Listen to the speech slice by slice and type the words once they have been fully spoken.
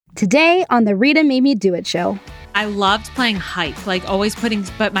Today on the Rita Made Me Do It show. I loved playing hike,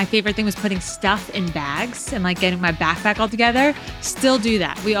 but my favorite thing was putting stuff in bags and getting my backpack all together. Still do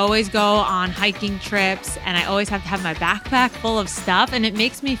that. We always go on hiking trips and I always have to have my backpack full of stuff and it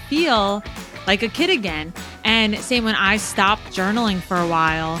makes me feel like a kid again. And same when I stopped journaling for a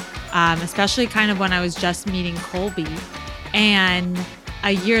while, especially kind of when I was just meeting Colby. And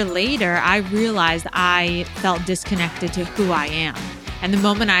a year later, I realized I felt disconnected to who I am. And the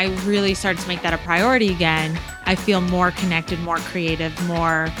moment I really started to make that a priority again, I feel more connected, more creative,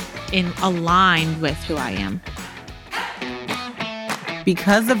 more aligned with who I am.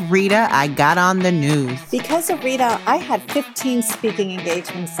 Because of Rita, I got on the news. Because of Rita, I had 15 speaking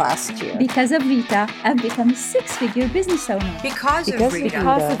engagements last year. Because of Rita, I've become a six-figure business owner. Because of Rita,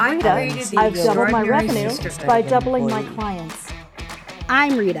 I've doubled my revenue by doubling my clients.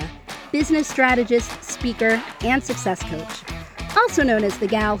 I'm Rita, business strategist, speaker, and success coach. Also known as the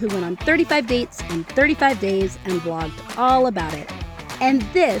gal who went on 35 dates in 35 days and blogged all about it. And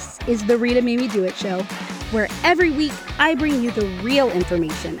this is the Rita Made Me Do It show, where every week I bring you the real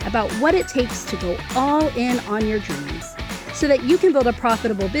information about what it takes to go all in on your dreams so that you can build a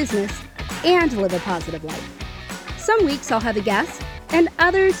profitable business and live a positive life. Some weeks I'll have a guest, and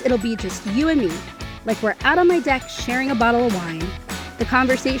others it'll be just you and me, like we're out on my deck sharing a bottle of wine. The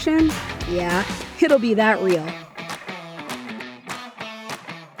conversation, yeah, it'll be that real.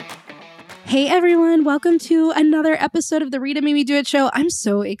 Hey everyone, welcome to another episode of the Rita Made Me Do It show. I'm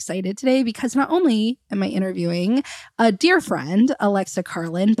so excited today because not only am I interviewing a dear friend, Alexa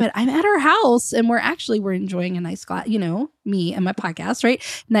Carlin, but I'm at her house and we're enjoying a nice glass, me and my podcast, right?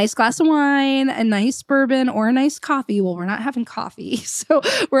 Nice glass of wine, a nice bourbon, or a nice coffee. Well, we're not having coffee. So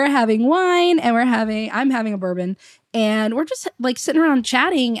we're having wine and I'm having a bourbon. And we're just sitting around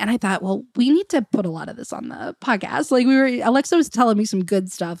chatting. And I thought, well, we need to put a lot of this on the podcast. Alexa was telling me some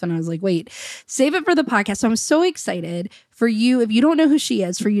good stuff. And I was like, wait, save it for the podcast. So I'm so excited for you, if you don't know who she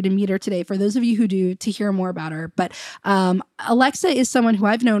is, for you to meet her today. For those of you who do, to hear more about her. But Alexa is someone who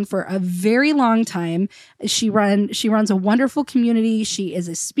I've known for a very long time. She runs a wonderful community. She is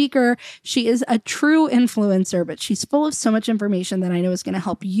a speaker. She is a true influencer, but she's full of so much information that I know is going to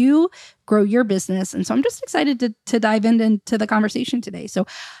help you grow your business. And so I'm just excited to dive into the conversation today. So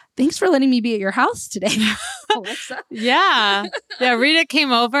thanks for letting me be at your house today, Alexa. Yeah. Rita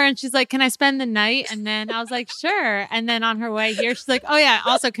came over and she's like, can I spend the night? And then I was like, sure. And then on her way here, she's like, oh yeah,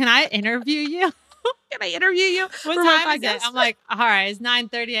 also, can I interview you? Can I interview you? What time is it? I'm like, all right, it's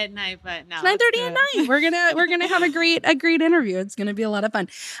 9:30 at night, but no. It's 9:30 at night. We're gonna have a great interview. It's gonna be a lot of fun.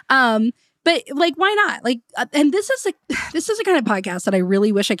 But why not? And this is a kind of podcast that I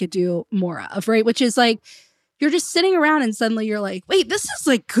really wish I could do more of, right? Which is you're just sitting around and suddenly you're like, wait, this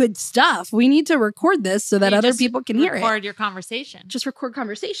is good stuff. We need to record this so that other people can hear it. Record your conversation. Just record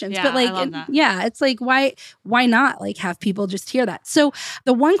conversations. Yeah, but I love that. Yeah, it's why not have people just hear that? So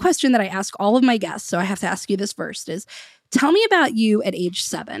the one question that I ask all of my guests, so I have to ask you this first, is tell me about you at age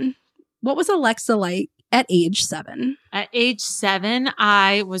 7. What was Alexa like at age 7? At age 7,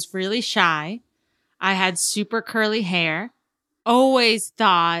 I was really shy. I had super curly hair. Always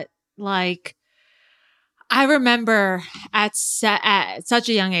thought I remember at such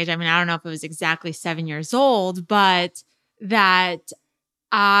a young age, I don't know if it was exactly 7 years old, but that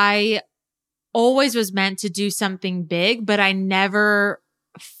I always was meant to do something big, but I never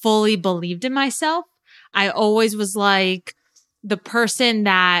fully believed in myself. I always was the person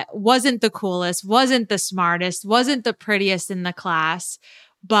that wasn't the coolest, wasn't the smartest, wasn't the prettiest in the class,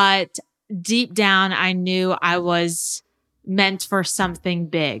 but deep down, I knew I was meant for something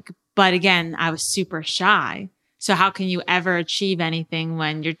big. But again, I was super shy. So how can you ever achieve anything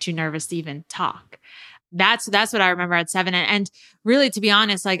when you're too nervous to even talk? That's what I remember at 7. And really, to be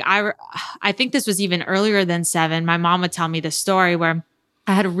honest, I think this was even earlier than 7. My mom would tell me this story where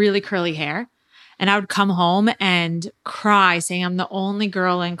I had really curly hair and I would come home and cry saying I'm the only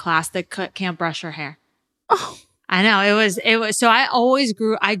girl in class that can't brush her hair. Oh. I know it was. So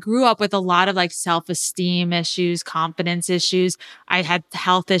I grew up with a lot of self-esteem issues, confidence issues. I had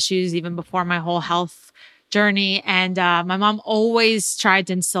health issues even before my whole health journey. And my mom always tried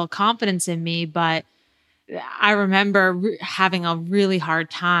to instill confidence in me, but I remember having a really hard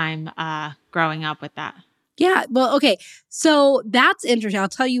time growing up with that. Yeah. Well, okay. So that's interesting. I'll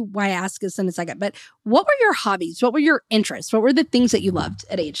tell you why I ask this in a second. But what were your hobbies? What were your interests? What were the things that you loved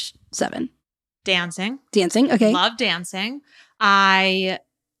at age 7? Dancing. Okay. Love dancing. I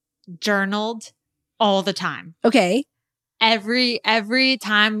journaled all the time. Okay. Every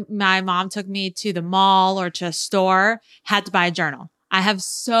time my mom took me to the mall or to a store, had to buy a journal. I have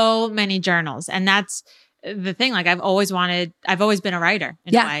so many journals, and that's the thing, like I've always been a writer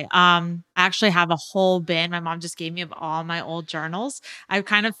in a way. I actually have a whole bin my mom just gave me of all my old journals. I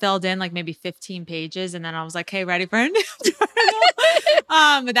kind of filled in like maybe 15 pages and then I was like, hey, ready for a new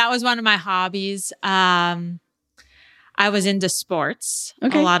journal? But that was one of my hobbies. I was into sports, a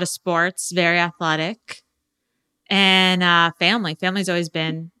lot of sports, very athletic, and family. Family's always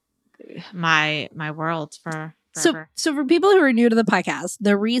been my world for forever. So for people who are new to the podcast,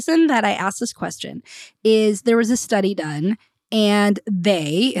 the reason that I asked this question is there was a study done, and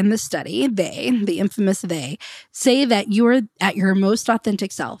the infamous they, say that you're at your most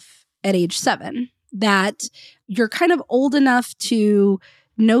authentic self at age 7, that you're kind of old enough to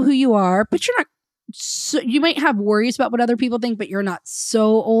know who you are, but you're not. So you might have worries about what other people think, but you're not so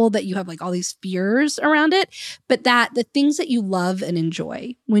old that you have like all these fears around it. But that the things that you love and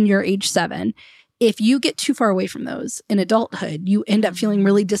enjoy when you're age 7, if you get too far away from those in adulthood, you end up feeling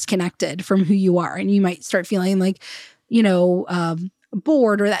really disconnected from who you are. And you might start feeling like,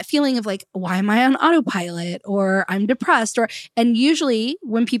 bored, or that feeling of like, why am I on autopilot, or I'm depressed, and usually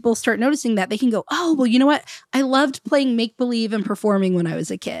when people start noticing that, they can go, oh, well, you know what? I loved playing make-believe and performing when I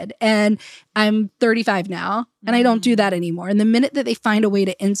was a kid, and I'm 35 now and I don't do that anymore. And the minute that they find a way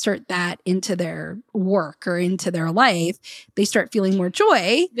to insert that into their work or into their life, they start feeling more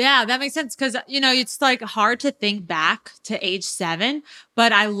joy. Yeah, that makes sense. Cause it's like hard to think back to age 7,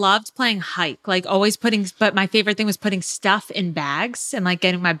 but I loved playing hike, like always but my favorite thing was putting stuff in bags and like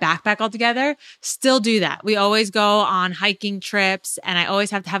getting my backpack all together. Still do that. We always go on hiking trips and I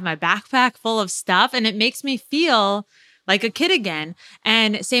always have to have my backpack full of stuff, and it makes me feel like a kid again.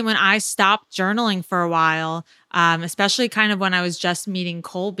 And same when I stopped journaling for a while, especially kind of when I was just meeting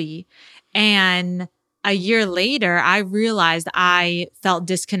Colby. And a year later, I realized I felt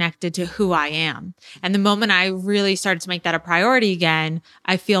disconnected to who I am. And the moment I really started to make that a priority again,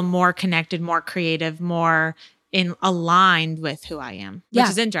 I feel more connected, more creative, more aligned with who I am, which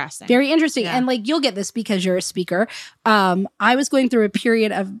is interesting. Very interesting. Yeah. And like, you'll get this because you're a speaker. I was going through a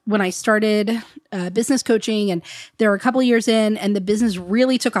period of when I started business coaching, and there were a couple of years in, and the business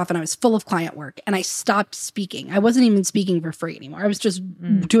really took off and I was full of client work, and I stopped speaking. I wasn't even speaking for free anymore. I was just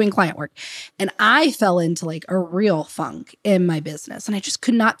doing client work, and I fell into like a real funk in my business, and I just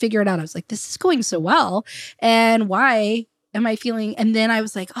could not figure it out. I was like, this is going so well, and why am I feeling? And then I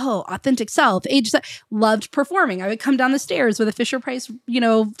was like, oh, authentic self, loved performing. I would come down the stairs with a Fisher-Price,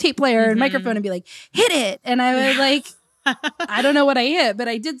 tape player and microphone and be like, hit it. And I was like, I don't know what I hit, but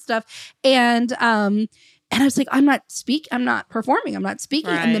I did stuff. And I was like, I'm not performing. I'm not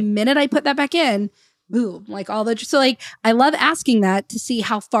speaking. Right. And the minute I put that back in, boom, like so like, I love asking that to see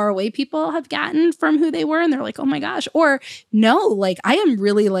how far away people have gotten from who they were. And they're like, oh my gosh, or no, like I am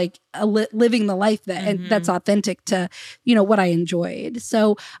really like living the life that and that's authentic to, what I enjoyed.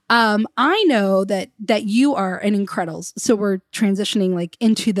 So I know that you are an incredible. So we're transitioning like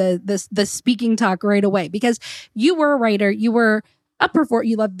into the speaking talk right away, because you were a writer, you were a performer,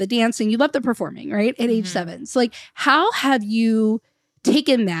 you loved the dancing, you loved the performing, right? At age 7. So like, how have you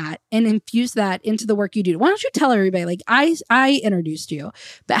taken that and infused that into the work you do? Why don't you tell everybody, like I introduced you,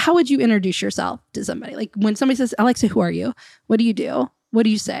 but how would you introduce yourself to somebody? Like when somebody says, Alexa, who are you? What do you do? What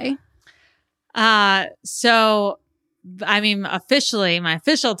do you say? So, I mean, officially, my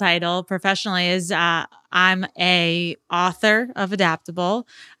official title professionally is, I'm a author of Adaptable,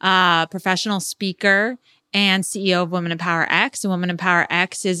 professional speaker, and CEO of Women Empower X. And Women Empower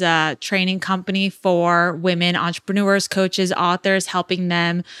X is a training company for women entrepreneurs, coaches, authors, helping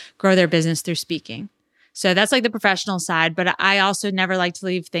them grow their business through speaking. So that's like the professional side, but I also never like to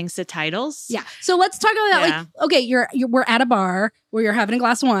leave things to titles. Yeah. So let's talk about that. Like, okay, we're at a bar where you're having a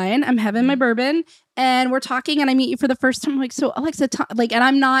glass of wine. I'm having my bourbon, and we're talking, and I meet you for the first time. I'm like, so Alexa, and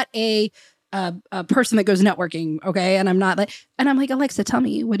I'm not a person that goes networking, okay? And I'm not like, and I'm like, Alexa, tell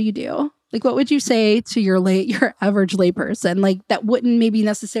me, what do you do? Like, what would you say to your average layperson? Like, that wouldn't maybe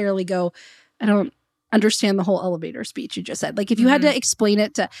necessarily go, I don't understand the whole elevator speech you just said. Like, if you had to explain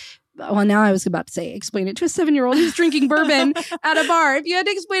it to, well, now I was about to say, explain it to a 7-year-old who's drinking bourbon at a bar. If you had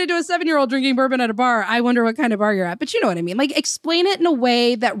to explain it to a 7-year-old drinking bourbon at a bar, I wonder what kind of bar you're at. But you know what I mean? Like, explain it in a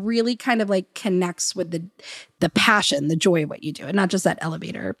way that really kind of like connects with the passion, the joy of what you do, and not just that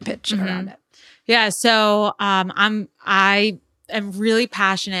elevator pitch around it. Yeah. So I am really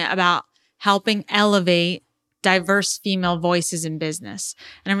passionate about helping elevate diverse female voices in business.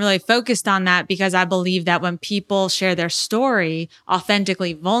 And I'm really focused on that because I believe that when people share their story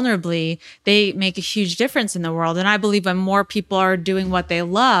authentically, vulnerably, they make a huge difference in the world. And I believe when more people are doing what they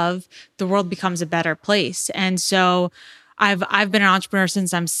love, the world becomes a better place. And so I've been an entrepreneur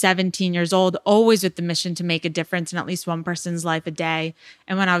since I'm 17 years old, always with the mission to make a difference in at least one person's life a day.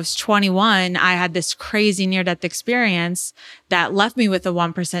 And when I was 21, I had this crazy near-death experience that left me with a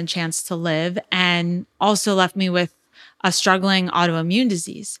 1% chance to live and also left me with a struggling autoimmune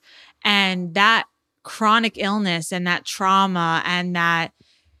disease. And that chronic illness and that trauma and that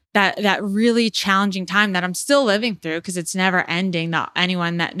really challenging time that I'm still living through, because it's never ending, not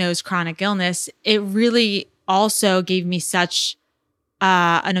anyone that knows chronic illness, it really also gave me such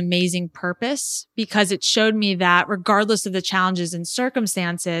an amazing purpose, because it showed me that regardless of the challenges and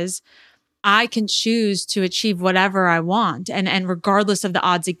circumstances, I can choose to achieve whatever I want. And regardless of the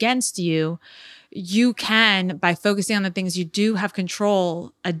odds against you, you can, by focusing on the things you do have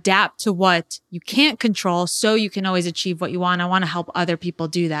control, adapt to what you can't control so you can always achieve what you want. I want to help other people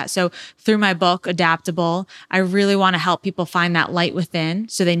do that. So through my book, Adaptable, I really want to help people find that light within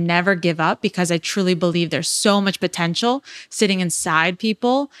so they never give up, because I truly believe there's so much potential sitting inside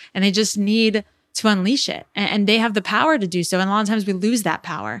people and they just need to unleash it. And they have the power to do so. And a lot of times we lose that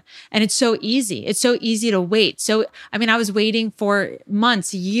power. And it's so easy. It's so easy to wait. So, I mean, I was waiting for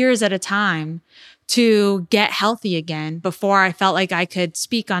months, years at a time to get healthy again before I felt like I could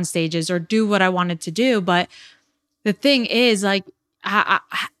speak on stages or do what I wanted to do. But the thing is, like,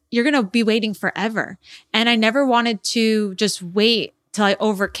 you're going to be waiting forever. And I never wanted to just wait till I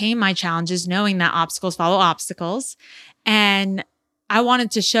overcame my challenges, knowing that obstacles follow obstacles. And I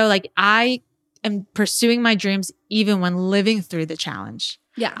wanted to show, like, I am pursuing my dreams even when living through the challenge.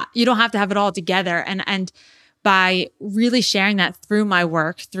 Yeah. You don't have to have it all together. And by really sharing that through my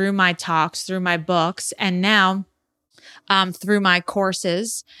work, through my talks, through my books, and now through my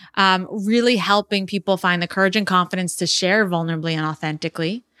courses, really helping people find the courage and confidence to share vulnerably and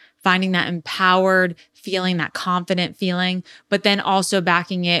authentically, finding that empowered feeling, that confident feeling, but then also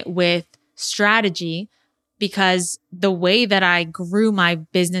backing it with strategy, because the way that I grew my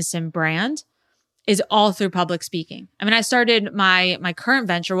business and brand is all through public speaking. I mean, I started my current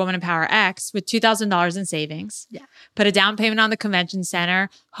venture, Woman in Power X, with $2,000 in savings. Yeah. Put a down payment on the convention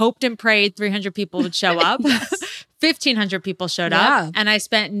center, hoped and prayed 300 people would show up. 1,500 people showed up, and I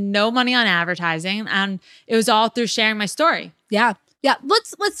spent no money on advertising, and it was all through sharing my story. Yeah. Yeah.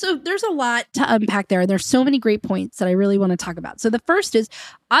 So there's a lot to unpack there. And there's so many great points that I really want to talk about. So the first is,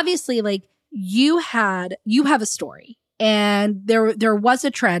 obviously, like, you have a story. And there was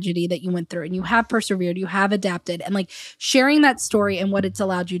a tragedy that you went through, and you have persevered, you have adapted, and like sharing that story and what it's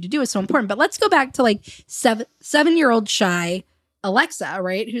allowed you to do is so important. But let's go back to like 7-year-old shy Alexa,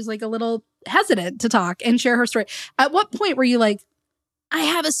 right? Who's like a little hesitant to talk and share her story. At what point were you like, I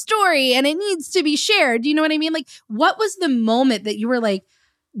have a story and it needs to be shared? Do you know what I mean? Like, what was the moment that you were like,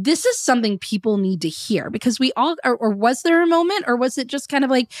 this is something people need to hear? Because we all, or was there a moment, or was it just kind of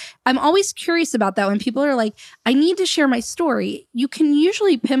like, I'm always curious about that when people are like, I need to share my story. You can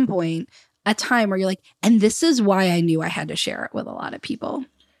usually pinpoint a time where you're like, and this is why I knew I had to share it with a lot of people.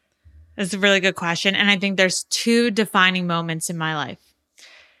 That's a really good question. And I think there's two defining moments in my life.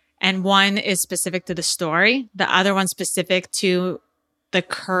 And one is specific to the story. The other one specific to the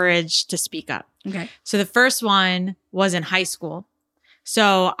courage to speak up. Okay. So the first one was in high school.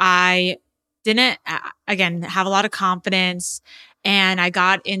 So I didn't, again, have a lot of confidence, and I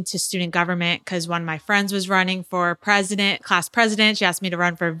got into student government because one of my friends was running for class president. She asked me to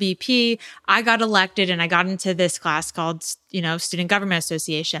run for VP. I got elected, and I got into this class called, Student Government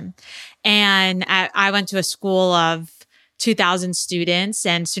Association. And I went to a school of 2,000 students,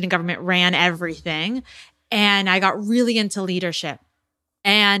 and student government ran everything. And I got really into leadership.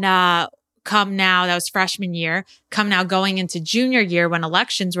 And, come now, that was freshman year, come now going into junior year when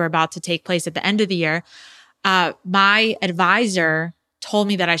elections were about to take place at the end of the year, my advisor told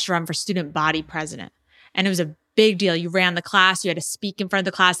me that I should run for student body president. And it was a big deal. You ran the class. You had to speak in front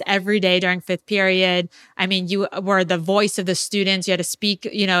of the class every day during fifth period. I mean, you were the voice of the students. You had to speak,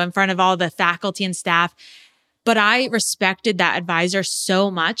 in front of all the faculty and staff. But I respected that advisor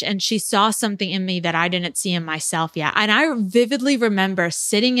so much, and she saw something in me that I didn't see in myself yet. And I vividly remember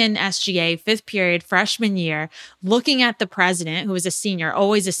sitting in SGA, fifth period, freshman year, looking at the president, who was a senior,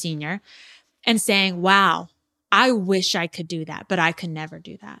 always a senior, and saying, wow, I wish I could do that, but I could never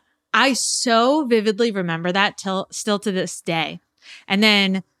do that. I so vividly remember that still to this day. And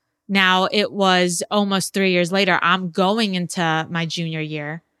then now it was almost 3 years later, I'm going into my junior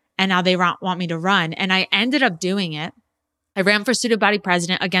year. And now they want me to run. And I ended up doing it. I ran for student body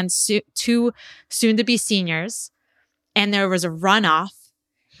president against two soon-to-be seniors. And there was a runoff.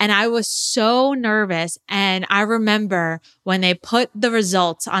 And I was so nervous. And I remember when they put the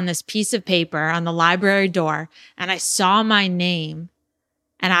results on this piece of paper on the library door, and I saw my name,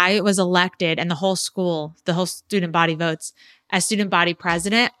 and I was elected, and the whole school, the whole student body votes as student body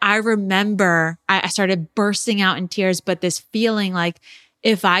president, I remember I started bursting out in tears, but this feeling like,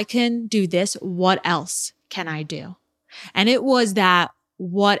 if I can do this, what else can I do? And it was that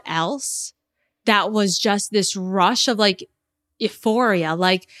what else that was just this rush of like euphoria,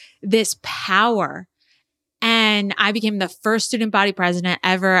 like this power. And I became the first student body president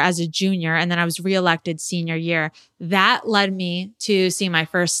ever as a junior. And then I was reelected senior year. That led me to see my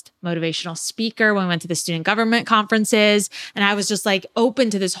first motivational speaker when we went to the student government conferences. And I was just like open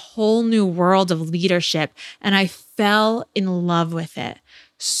to this whole new world of leadership. And I fell in love with it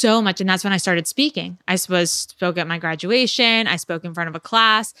so much. And that's when I started speaking. I spoke at my graduation. I spoke in front of a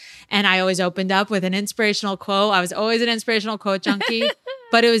class, and I always opened up with an inspirational quote. I was always an inspirational quote junkie,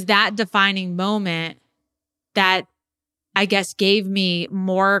 but it was that defining moment that I guess gave me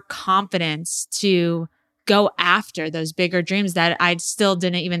more confidence to go after those bigger dreams that I still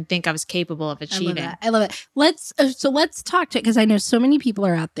didn't even think I was capable of achieving. I love it. Let's talk to it, because I know so many people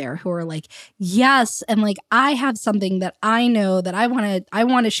are out there who are like, yes, and like I have something that I know that I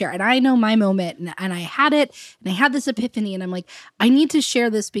want to share, and I know my moment, and I had it, and I had this epiphany, and I'm like, I need to share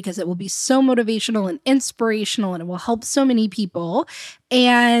this because it will be so motivational and inspirational, and it will help so many people,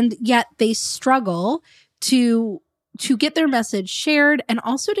 and yet they struggle to get their message shared, and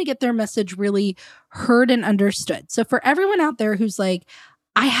also to get their message really heard and understood. So for everyone out there who's like,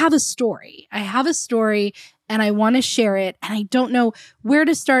 I have a story, and I want to share it, and I don't know where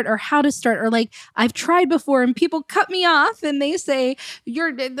to start or how to start, or like I've tried before and people cut me off and they say,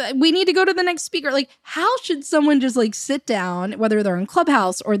 we need to go to the next speaker. Like, how should someone just like sit down, whether they're on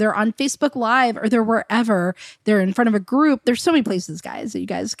Clubhouse or they're on Facebook Live or they're wherever, they're in front of a group. There's so many places, guys, that you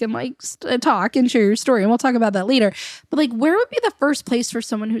guys can like talk and share your story. And we'll talk about that later. But like, where would be the first place for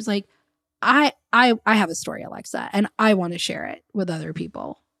someone who's like, I have a story, Alexa, and I want to share it with other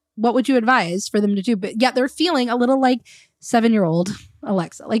people? What would you advise for them to do? But yet they're feeling a little like 7-year-old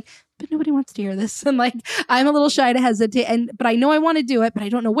Alexa, like, but nobody wants to hear this. And like, I'm a little shy to hesitate, but I know I want to do it, but I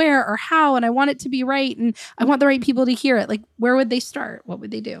don't know where or how. And I want it to be right. And I want the right people to hear it. Like, where would they start? What would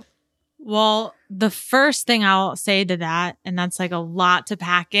they do? Well, the first thing I'll say to that, and that's like a lot to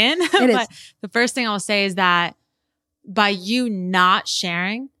pack in, but the first thing I'll say is that by you not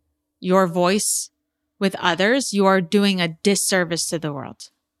sharing your voice with others, you are doing a disservice to the world.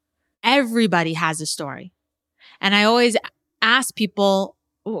 Everybody has a story. And I always ask people,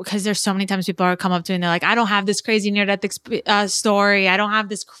 because there's so many times people are come up to me and they're like, I don't have this crazy near-death story. I don't have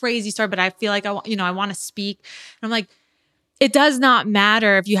this crazy story, but I feel like I want to speak. And I'm like, it does not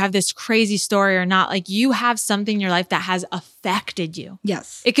matter if you have this crazy story or not. Like, you have something in your life that has affected you.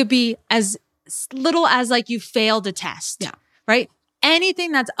 Yes. It could be as little as like you failed a test. Yeah. Right?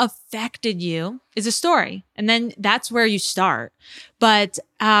 Anything that's affected you is a story. And then that's where you start. But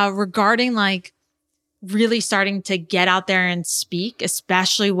regarding like really starting to get out there and speak,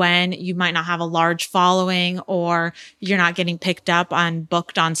 especially when you might not have a large following or you're not getting picked up on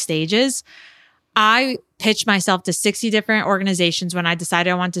booked on stages, I pitched myself to 60 different organizations when I decided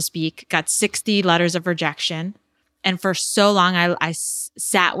I wanted to speak, got 60 letters of rejection. And for so long, I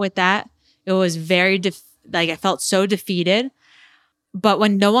sat with that. It was very, I felt so defeated. But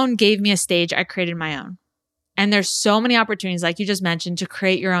when no one gave me a stage, I created my own. And there's so many opportunities, like you just mentioned, to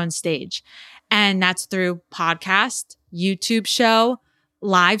create your own stage. And that's through podcast, YouTube show,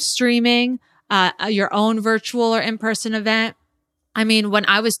 live streaming, your own virtual or in-person event. I mean, when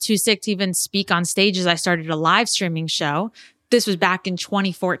I was too sick to even speak on stages, I started a live streaming show. This was back in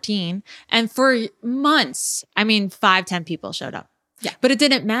 2014. And for months, 5-10 people showed up. Yeah. But it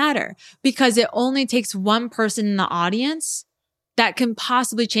didn't matter because it only takes one person in the audience that can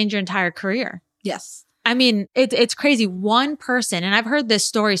possibly change your entire career. Yes. I mean, it's crazy. One person, and I've heard this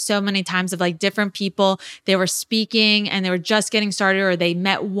story so many times of like different people, they were speaking and they were just getting started, or they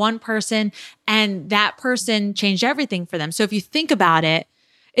met one person and that person changed everything for them. So if you think about it,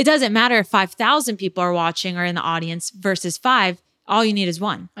 it doesn't matter if 5,000 people are watching or in the audience versus 5. All you need is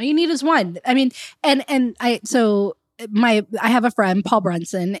one. All you need is one. I mean, I have a friend, Paul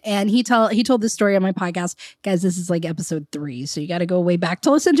Brunson, and he told this story on my podcast. Guys, this is like episode 3, so you got to go way back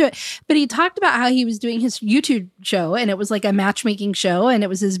to listen to it. But he talked about how he was doing his YouTube show, and it was like a matchmaking show, and it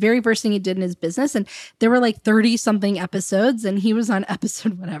was his very first thing he did in his business. And there were like 30 something episodes, and he was on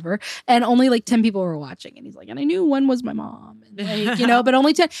episode whatever, and only like 10 people were watching. And he's like, and I knew one was my mom, and like, but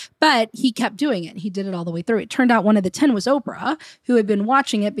only 10. But he kept doing it. He did it all the way through. It turned out one of the 10 was Oprah, who had been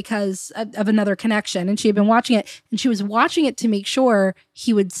watching it because of another connection, and she had been watching it, and she was watching it to make sure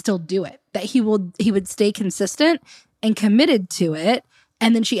he would still do it, that he would stay consistent and committed to it.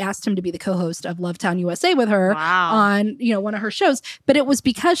 And then she asked him to be the co-host of Lovetown USA with her on, one of her shows. But it was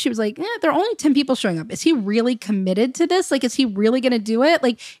because she was like, there are only 10 people showing up. Is he really committed to this? Like, is he really going to do it?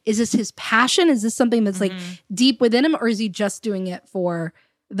 Like, is this his passion? Is this something that's like deep within him? Or is he just doing it for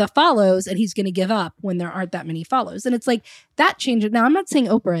the follows and he's going to give up when there aren't that many follows? And it's like that changes. Now, I'm not saying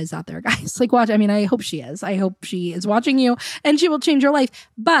Oprah is out there, guys. Like, watch. I mean, I hope she is. I hope she is watching you and she will change your life.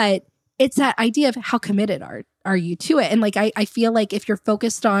 But it's that idea of how committed are you to it? And like, I feel like if you're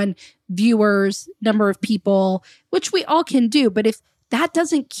focused on viewers, number of people, which we all can do, but if that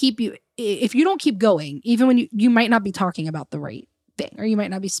doesn't keep you, if you don't keep going, even when you might not be talking about the right thing, or you might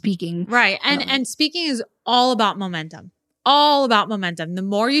not be speaking. Right. And speaking is all about momentum. All about momentum. The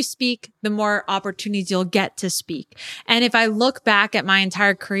more you speak, the more opportunities you'll get to speak. And if I look back at my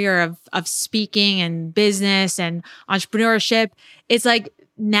entire career of speaking and business and entrepreneurship, it's like,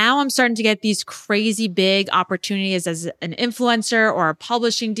 now I'm starting to get these crazy big opportunities as an influencer or a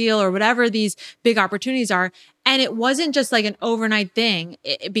publishing deal or whatever these big opportunities are. And it wasn't just like an overnight thing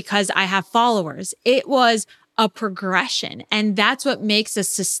because I have followers. It was a progression. And that's what makes a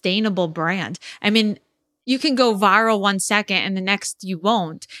sustainable brand. I mean, you can go viral 1 second and the next you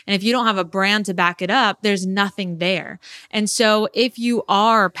won't. And if you don't have a brand to back it up, there's nothing there. And so if you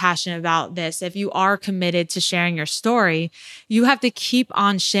are passionate about this, if you are committed to sharing your story, you have to keep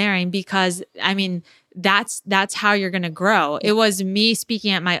on sharing because, I mean, that's how you're going to grow. It was me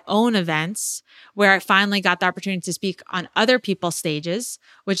speaking at my own events where I finally got the opportunity to speak on other people's stages,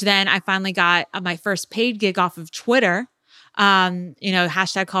 which then I finally got my first paid gig off of Twitter.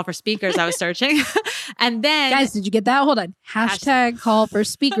 Hashtag call for speakers. I was searching. And then guys, did you get that? Hold on. Hashtag call for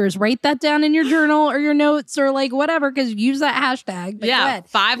speakers. Write that down in your journal or your notes or like whatever, because use that hashtag. But yeah.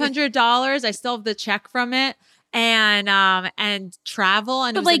 $500. I still have the check from it. And travel.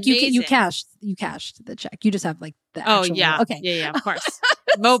 And but it was like amazing. you cashed the check. You just have like the Oh actual, yeah. Okay. Yeah, of course.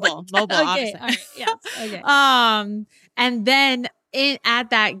 Mobile, okay. obviously. All right. Yes. Okay. And then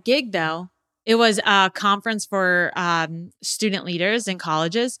at that gig though, it was a conference for student leaders in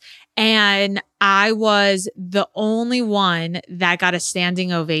colleges. And I was the only one that got a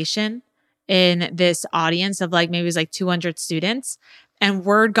standing ovation in this audience of like, maybe it was like 200 students. And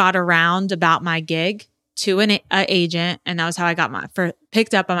word got around about my gig to an agent. And that was how I got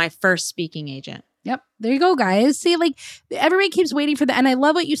picked up on my first speaking agent. Yep. There you go, guys. See, like everybody keeps waiting for that. And I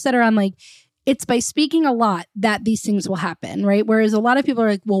love what you said around like, it's by speaking a lot that these things will happen, right? Whereas a lot of people are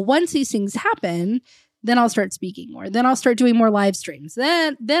like, well, once these things happen, then I'll start speaking more. Then I'll start doing more live streams.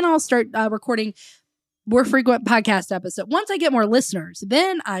 Then I'll start recording more frequent podcast episodes. Once I get more listeners,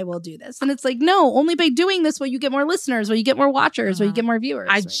 then I will do this. And it's like, no, only by doing this will you get more listeners, will you get more watchers, will you get more viewers.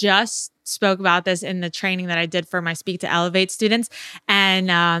 I just spoke about this in the training that I did for my Speak to Elevate students.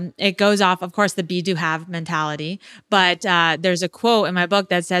 And it goes off, of course, the be, do, have mentality. But there's a quote in my book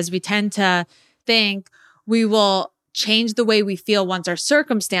that says, we tend to think we will change the way we feel once our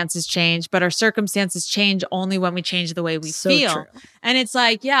circumstances change, but our circumstances change only when we change the way we feel. True. And it's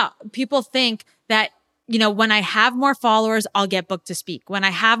like, yeah, people think that, when I have more followers, I'll get booked to speak. When I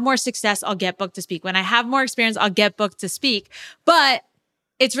have more success, I'll get booked to speak. When I have more experience, I'll get booked to speak. But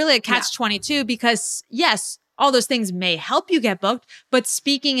it's really a catch-22 because yes, all those things may help you get booked, but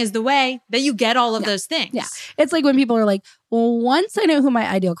speaking is the way that you get all of those things. Yeah. It's like when people are like, well, once I know who my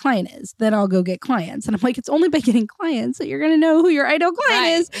ideal client is, then I'll go get clients. And I'm like, it's only by getting clients that you're going to know who your ideal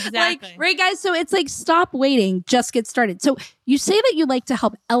client is. Exactly. Like, right, guys? So it's like, stop waiting, just get started. So you say that you like to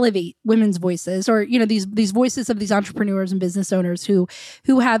help elevate women's voices or, these voices of these entrepreneurs and business owners who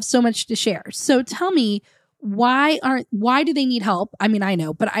have so much to share. So tell me, why do they need help? I mean, I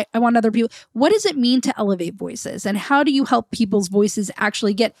know, but I want other people. What does it mean to elevate voices? And how do you help people's voices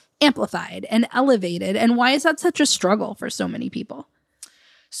actually get amplified and elevated? And why is that such a struggle for so many people?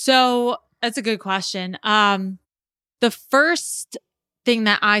 So that's a good question. The first thing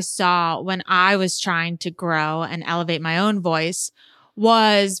that I saw when I was trying to grow and elevate my own voice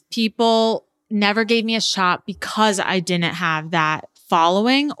was people never gave me a shot because I didn't have that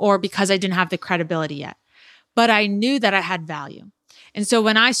following or because I didn't have the credibility yet. But I knew that I had value. And so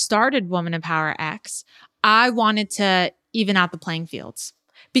when I started Woman in Power X, I wanted to even out the playing fields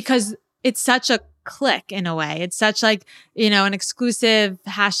because it's such a clique in a way. It's such like, an exclusive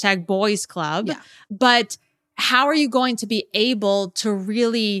hashtag boys club. Yeah. But how are you going to be able to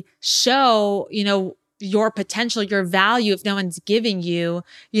really show, your potential, your value if no one's giving you,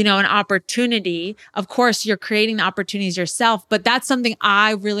 an opportunity? Of course, you're creating the opportunities yourself, but that's something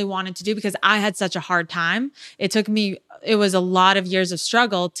I really wanted to do because I had such a hard time. It was a lot of years of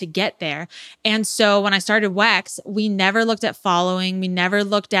struggle to get there. And so when I started WEX, we never looked at following. We never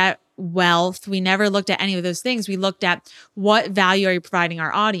looked at wealth. We never looked at any of those things. We looked at what value are you providing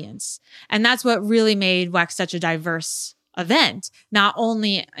our audience? And that's what really made WEX such a diverse event, not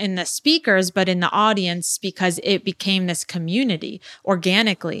only in the speakers, but in the audience, because it became this community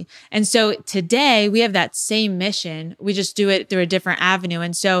organically. And so today we have that same mission. We just do it through a different avenue.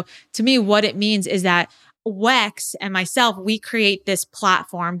 And so to me, what it means is that WEX and myself, we create this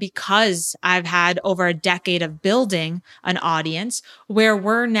platform because I've had over a decade of building an audience where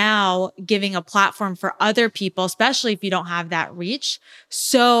we're now giving a platform for other people, especially if you don't have that reach,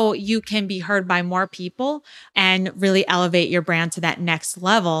 so you can be heard by more people and really elevate your brand to that next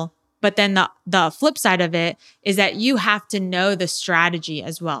level. But then the flip side of it is that you have to know the strategy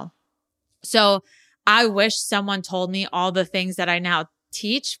as well. So I wish someone told me all the things that I now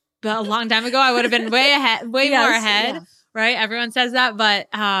teach. But a long time ago, I would have been way ahead, way more ahead, right? Everyone says that. But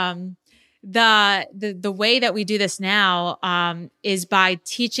the way that we do this now is by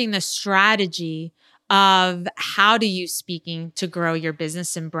teaching the strategy of how to use speaking to grow your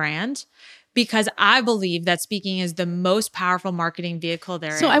business and brand. Because I believe that speaking is the most powerful marketing vehicle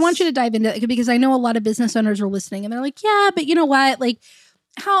there is. So I want you to dive into it, because I know a lot of business owners are listening and they're like, yeah, but you know what? Like,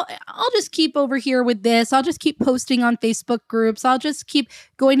 I'll just keep over here with this. I'll just keep posting on Facebook groups. I'll just keep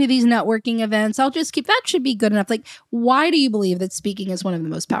going to these networking events. That should be good enough. Like, why do you believe that speaking is one of the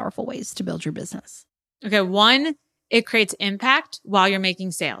most powerful ways to build your business? Okay. One, it creates impact while you're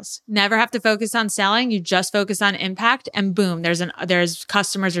making sales. Never have to focus on selling. You just focus on impact and boom, there's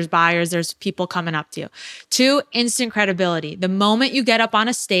customers, there's buyers, there's people coming up to you. Two, instant credibility. The moment you get up on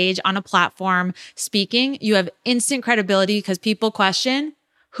a stage, on a platform speaking, you have instant credibility because people question,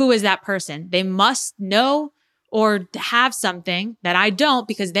 who is that person? They must know or have something that I don't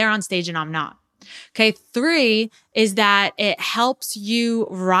because they're on stage and I'm not. Okay. Three is that it helps you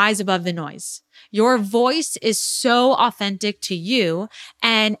rise above the noise. Your voice is so authentic to you,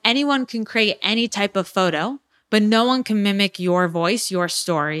 and anyone can create any type of photo, but no one can mimic your voice, your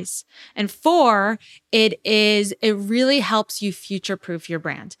stories. And four, it really helps you future-proof your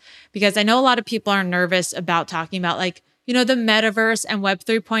brand. Because I know a lot of people are nervous about talking about the metaverse and Web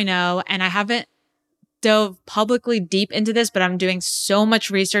 3.0. And I haven't dove publicly deep into this, but I'm doing so much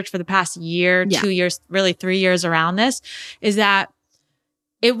research for the past year, 2 years, really 3 years around this, is that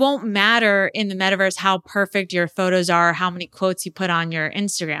it won't matter in the metaverse how perfect your photos are, how many quotes you put on your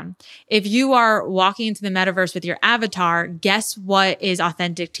Instagram. If you are walking into the metaverse with your avatar, guess what is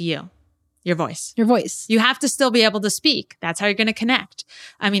authentic to you? Your voice. Your voice. You have to still be able to speak. That's how you're going to connect.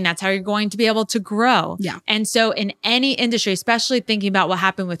 I mean, that's how you're going to be able to grow. Yeah. And so in any industry, especially thinking about what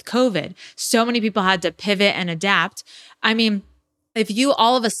happened with COVID, so many people had to pivot and adapt. I mean, if you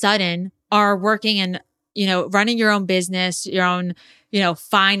all of a sudden are working in, running your own business, your own,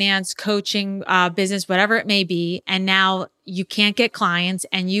 finance, coaching, business, whatever it may be, and now you can't get clients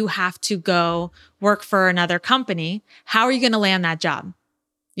and you have to go work for another company, how are you going to land that job?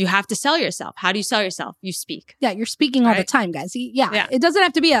 You have to sell yourself. How do you sell yourself? You speak. Yeah, you're speaking all the time, guys. Yeah. It doesn't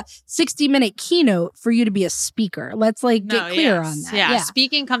have to be a 60-minute keynote for you to be a speaker. Let's get clear on that. Yeah.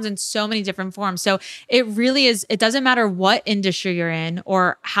 Speaking comes in so many different forms. So it really is, it doesn't matter what industry you're in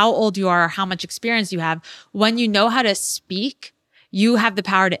or how old you are or how much experience you have. When you know how to speak, you have the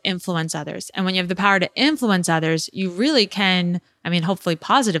power to influence others. And when you have the power to influence others, you really can, hopefully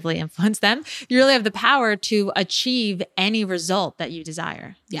positively influence them. You really have the power to achieve any result that you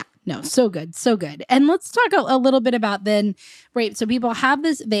desire. Yeah. No, so good. So good. And let's talk a little bit about then, right? So people have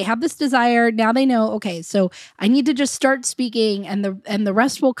they have this desire. Now they know, okay, so I need to just start speaking and the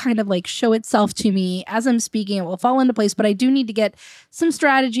rest will kind of show itself to me as I'm speaking. It will fall into place, but I do need to get some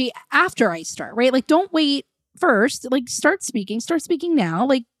strategy after I start, right? Don't wait first, start speaking now,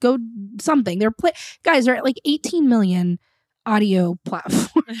 go something. Guys are at 18 million audio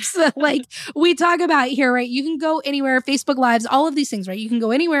platforms that we talk about here, right? You can go anywhere, Facebook Lives, all of these things, right? You can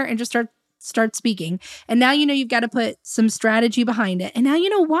go anywhere and just start speaking. And now you've got to put some strategy behind it. And now you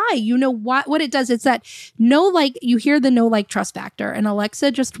know why. What it does. It's that you hear the trust factor. And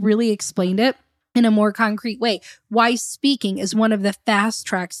Alexa just really explained it in a more concrete way, why speaking is one of the fast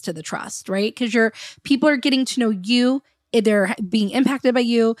tracks to the trust, right? Because people are getting to know you. They're being impacted by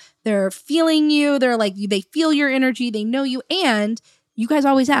you. They're feeling you. They feel your energy. They know you. And you guys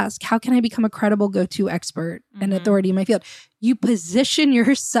always ask, how can I become a credible go-to expert and authority in my field? You position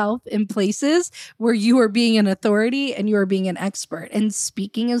yourself in places where you are being an authority and you are being an expert. And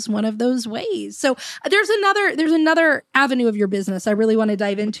speaking is one of those ways. So there's another avenue of your business I really want to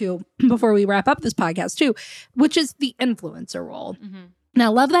dive into before we wrap up this podcast too, which is the influencer role. Mm-hmm.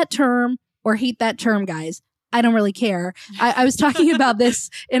 Now, love that term or hate that term, guys. I don't really care. I was talking about this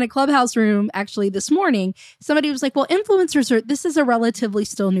in a Clubhouse room actually this morning. Somebody was like, well, this is a relatively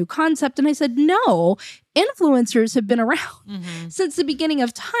still new concept. And I said, no, influencers have been around since the beginning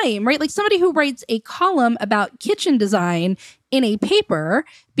of time, right? Like somebody who writes a column about kitchen design in a paper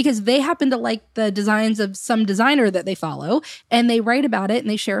because they happen to like the designs of some designer that they follow and they write about it and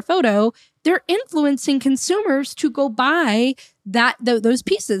they share a photo. They're influencing consumers to go buy those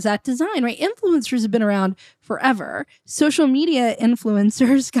pieces, that design, right? Influencers have been around forever. Social media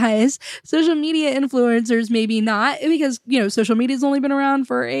influencers, guys, maybe not, because, social media has only been around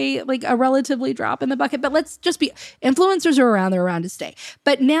for a relatively drop in the bucket, but let's just be, influencers are around, they're around to stay.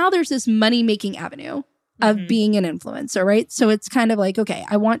 But now there's this money-making avenue of being an influencer, right? So it's kind of like, okay,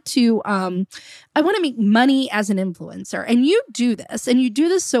 I want to make money as an influencer. And you do this, and you do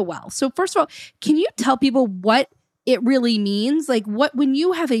this so well. So first of all, can you tell people what it really means? Like when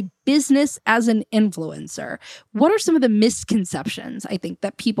you have a business as an influencer, what are some of the misconceptions I think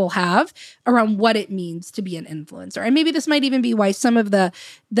that people have around what it means to be an influencer? And maybe this might even be why some of the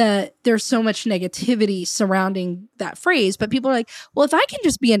there's so much negativity surrounding that phrase, but people are like, well, if I can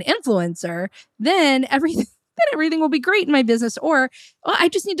just be an influencer, then everything will be great in my business, or I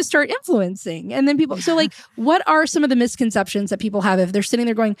just need to start influencing. And then so what are some of the misconceptions that people have if they're sitting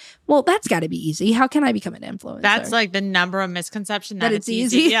there going, well, that's got to be easy. How can I become an influencer? That's like the number of misconception that it's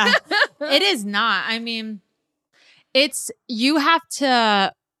easy. Yeah. It is not. I mean, you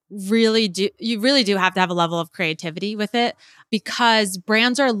really do have to have a level of creativity with it, because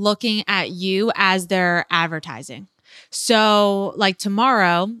brands are looking at you as their advertising. So like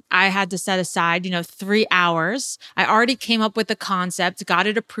tomorrow, I had to set aside, 3 hours. I already came up with the concept, got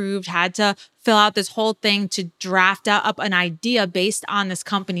it approved, had to fill out this whole thing to draft up an idea based on this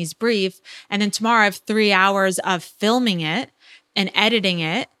company's brief. And then tomorrow I have 3 hours of filming it and editing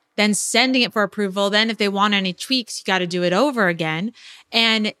it, then sending it for approval. Then if they want any tweaks, you got to do it over again.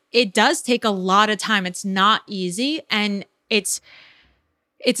 And it does take a lot of time. It's not easy. And it's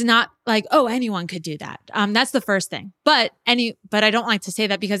not like, oh, anyone could do that. That's the first thing. But I don't like to say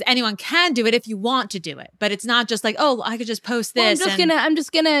that, because anyone can do it if you want to do it. But it's not just like, oh, I could just post this. Well, I'm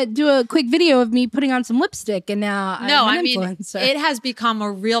just gonna do a quick video of me putting on some lipstick, and now I'm an influencer. It has become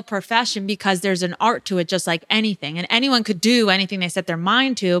a real profession because there's an art to it, just like anything. And anyone could do anything they set their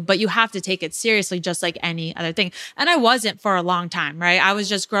mind to, but you have to take it seriously, just like any other thing. And I wasn't for a long time, right? I was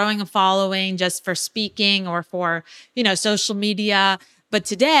just growing a following just for speaking or for, social media. But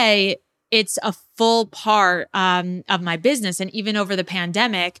today, it's a full part of my business. And even over the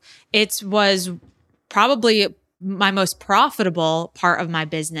pandemic, it was probably my most profitable part of my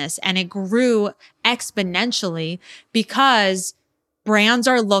business. And it grew exponentially because brands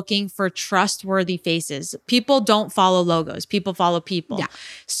are looking for trustworthy faces. People don't follow logos. People follow people. Yeah.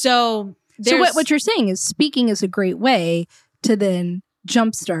 So what you're saying is speaking is a great way to then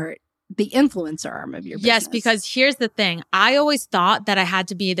jumpstart the influencer arm of your business. Yes, because here's the thing. I always thought that I had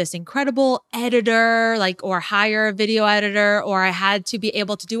to be this incredible editor, or hire a video editor, or I had to be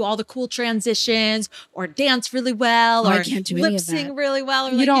able to do all the cool transitions, or dance really well, or I can't do lip sync really well.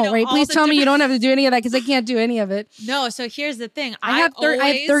 Or you don't, right? Please tell me you don't have to do any of that, because I can't do any of it. No, so here's the thing. I have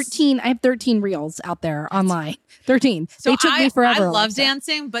 13 reels out there online. 13. So they took me forever. I love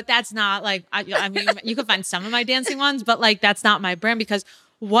dancing, but that's not I mean, you can find some of my dancing ones, but that's not my brand, because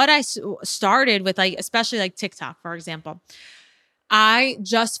what I started with, especially TikTok, for example, I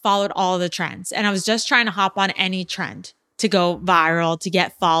just followed all the trends, and I was just trying to hop on any trend to go viral, to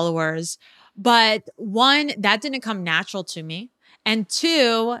get followers. But one, that didn't come natural to me. And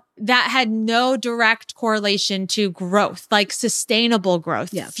two, that had no direct correlation to growth, sustainable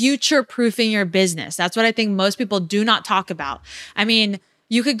growth, future-proofing your business. That's what I think most people do not talk about. I mean,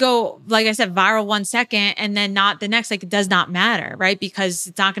 you could go, like I said, viral 1 second and then not the next. It does not matter, right? Because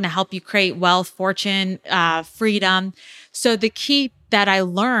it's not going to help you create wealth, fortune, freedom. So the key that I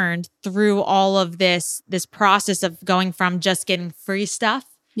learned through all of this process of going from just getting free stuff,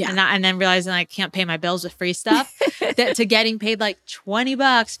 and then realizing I can't pay my bills with free stuff, to getting paid $20,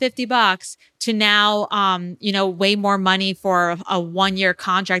 $50 to now, way more money for a 1-year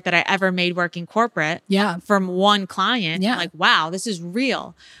contract that I ever made working corporate. Yeah. From one client. Yeah. Wow, this is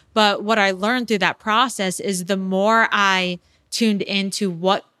real. But what I learned through that process is the more I tuned into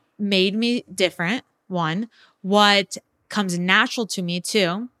what made me different, one, what comes natural to me,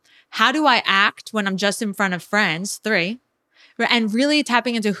 two, how do I act when I'm just in front of friends, three, and really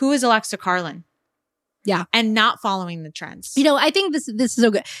tapping into who is Alexa Carlin. Yeah. And not following the trends. I think this is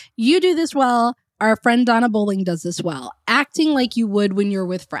so good. You do this well. our friend Donna Bowling does this well. Acting like you would when you're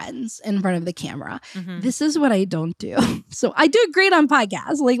with friends in front of the camera. Mm-hmm. This is what I don't do. So I do it great on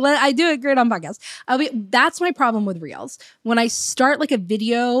podcasts. I do it great on podcasts. That's my problem with Reels. When I start like a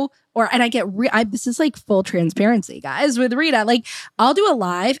video and I get, this is like full transparency, guys, with Rita. Like I'll do a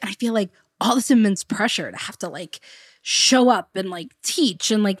live and I feel like all this immense pressure to have to like show up and like teach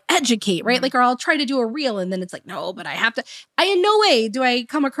and like educate, right? Like, or I'll try to do a reel and then it's like, no, but I have to, in no way do I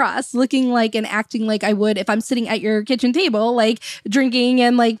come across looking like and acting like I would if I'm sitting at your kitchen table, like drinking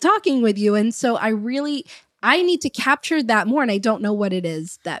and like talking with you. And so I need to capture that more. And I don't know what it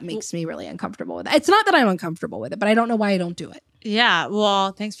is that makes me really uncomfortable with it. It's not that I'm uncomfortable with it, but I don't know why I don't do it. Yeah.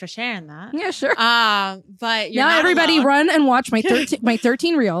 Well, thanks for sharing that. Yeah, sure. But you're now not everybody alone. run and watch my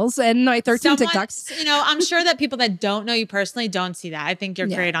 13 reels and my 13 TikToks. You know, I'm sure that people that don't know you personally don't see that. I think you're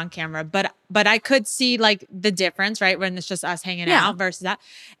great on camera, but I could see like the difference, right? When it's just us hanging out versus that.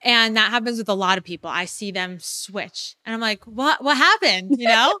 And that happens with a lot of people. I see them switch and I'm like, what happened? You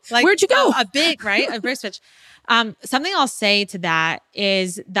know, like where'd you go? A big switch. Something I'll say to that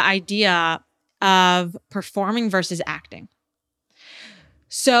is the idea of performing versus acting.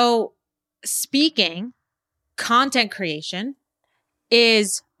 So speaking, content creation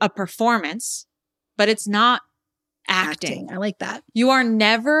is a performance, but it's not acting. I like that. You are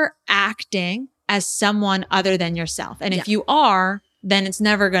never acting as someone other than yourself. And if you are, then it's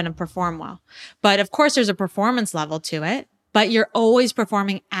never going to perform well. But of course, there's a performance level to it, but you're always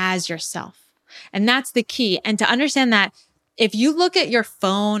performing as yourself. And that's the key. And to understand that if you look at your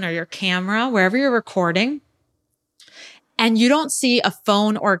phone or your camera, wherever you're recording, and you don't see a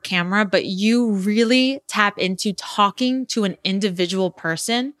phone or a camera, but you really tap into talking to an individual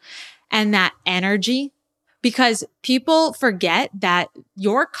person and that energy, because people forget that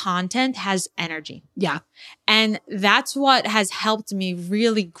your content has energy. Yeah. And that's what has helped me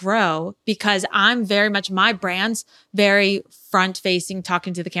really grow, because I'm very much, my brand's very front facing,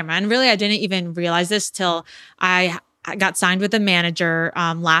 talking to the camera. And really, I didn't even realize this till I got signed with a manager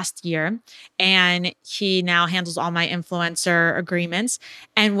last year, and he now handles all my influencer agreements.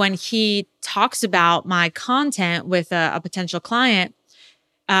 And when he talks about my content with a potential client,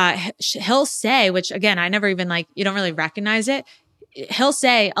 he'll say, which again, I never even you don't really recognize it. He'll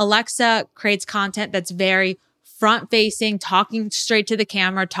say, Alexa creates content that's very front facing, talking straight to the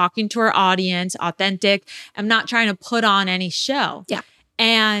camera, talking to her audience, authentic. I'm not trying to put on any show. Yeah.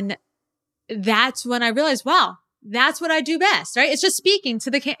 And that's when I realized, wow, that's what I do best, right? It's just speaking to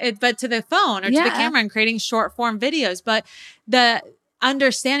the phone or to the camera and creating short form videos. But the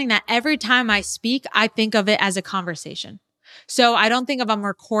understanding that every time I speak, I think of it as a conversation. So I don't think of I'm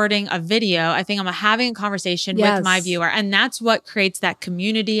recording a video. I think I'm having a conversation with my viewer. And that's what creates that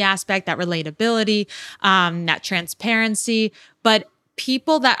community aspect, that relatability, that transparency. But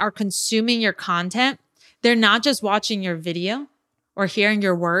people that are consuming your content, they're not just watching your video or hearing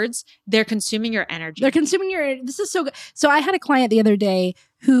your words, they're consuming your energy. This is so good. So I had a client the other day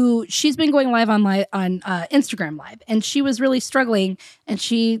who she's been going live on Instagram Live, and she was really struggling, and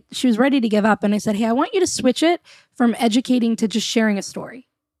she was ready to give up. And I said, hey, I want you to switch it from educating to just sharing a story.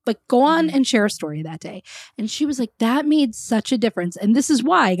 Like, go on and share a story that day. And she was like, that made such a difference. And this is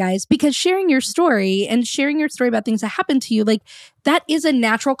why, guys, because sharing your story about things that happened to you, like, that is a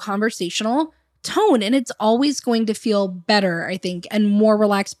natural conversational tone, and it's always going to feel better, I think, and more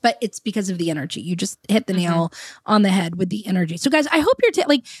relaxed, but it's because of the energy. You just hit the nail on the head with the energy. So guys, I hope you're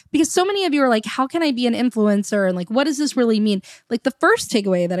because so many of you are like, how can I be an influencer? And like, what does this really mean? Like, the first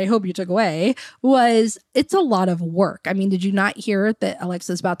takeaway that I hope you took away was it's a lot of work. I mean, did you not hear that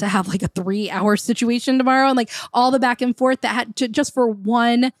Alexa's about to have like a 3-hour situation tomorrow, and like all the back and forth that had to, just for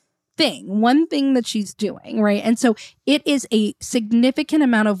one thing that she's doing, right? And so it is a significant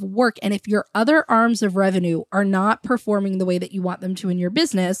amount of work. And if your other arms of revenue are not performing the way that you want them to in your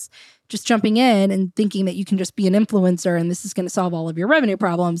business, just jumping in and thinking that you can just be an influencer and this is going to solve all of your revenue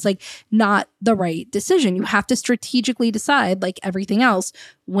problems, like, not the right decision. You have to strategically decide, like everything else,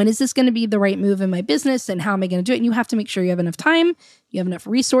 when is this going to be the right move in my business and how am I going to do it? And you have to make sure you have enough time, you have enough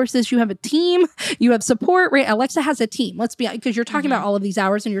resources, you have a team, you have support, right? Alexa has a team. Let's be, because you're talking about all of these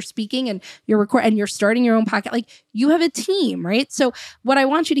hours and you're speaking and you're recording and you're starting your own podcast. Like, you have a team, right? So what I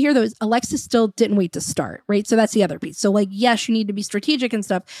want you to hear though is Alexa still didn't wait to start, right? So that's the other piece. So like, yes, you need to be strategic and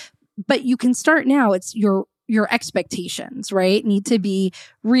stuff, but you can start now. It's your expectations, right? Need to be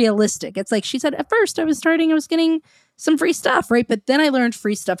realistic. It's like she said, at first I was getting some free stuff, right? But then I learned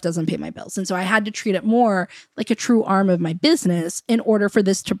free stuff doesn't pay my bills. And so I had to treat it more like a true arm of my business in order for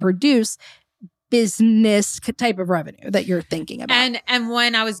this to produce business type of revenue that you're thinking about. And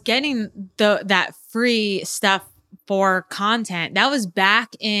when I was getting that free stuff for content, that was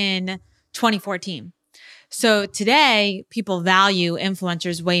back in 2014. So today, people value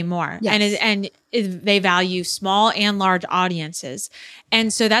influencers way more, Yes. and they value small and large audiences.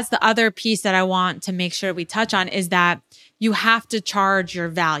 And so that's the other piece that I want to make sure we touch on is that you have to charge your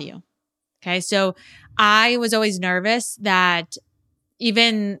value. Okay. So I was always nervous that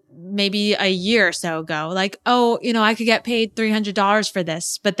even maybe a year or so ago, like, oh, I could get paid $300 for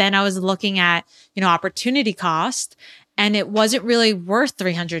this. But then I was looking at, opportunity cost, and it wasn't really worth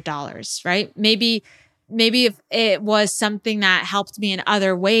 $300, right? Maybe if it was something that helped me in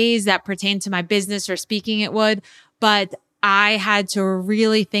other ways that pertained to my business or speaking, it would. But I had to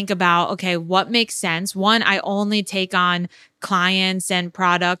really think about, okay, what makes sense? One, I only take on clients and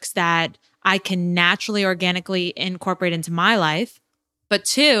products that I can naturally, organically incorporate into my life. But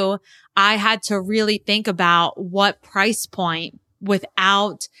two, I had to really think about what price point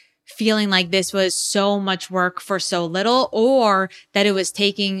without feeling like this was so much work for so little, or that it was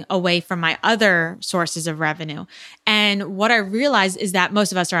taking away from my other sources of revenue. And what I realized is that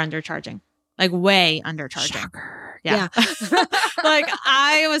most of us are undercharging, like way undercharging. Shocker. Yeah. Like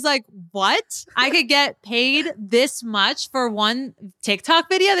I was like, what? I could get paid this much for one TikTok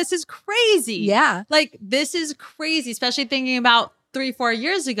video? This is crazy. Yeah. Like this is crazy, especially thinking about 3-4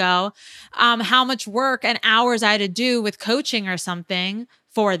 years ago, how much work and hours I had to do with coaching or something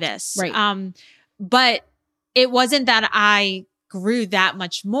for this. Right. But it wasn't that I grew that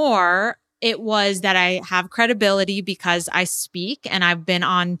much more. It was that I have credibility because I speak and I've been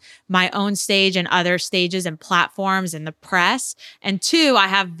on my own stage and other stages and platforms and the press. And two, I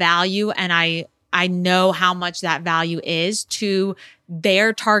have value and I know how much that value is to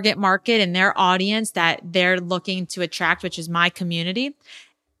their target market and their audience that they're looking to attract, which is my community.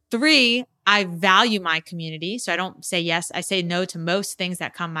 3, I value my community. So I don't say yes. I say no to most things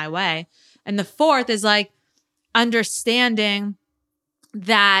that come my way. And the 4th is like understanding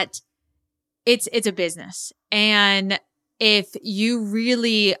that it's a business. And if you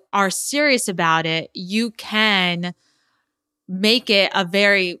really are serious about it, you can make it a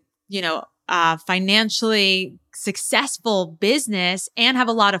very, financially successful business and have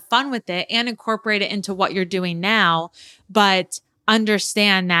a lot of fun with it and incorporate it into what you're doing now. But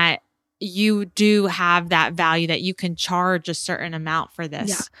understand that you do have that value that you can charge a certain amount for this.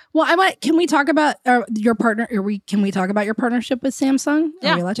 Yeah. Well, can we talk about your partner? Can we talk about your partnership with Samsung?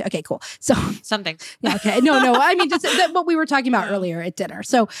 Yeah. Are we allowed to? Okay, cool. So Something. yeah, okay. No. I mean, just what we were talking about earlier at dinner.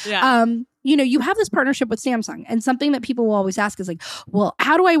 So, Yeah. you have this partnership with Samsung, and something that people will always ask is like, well,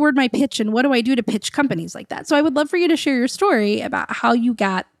 how do I word my pitch and what do I do to pitch companies like that? So I would love for you to share your story about how you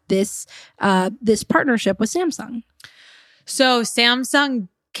got this partnership with Samsung. So Samsung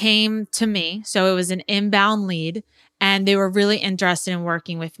came to me. So it was an inbound lead and they were really interested in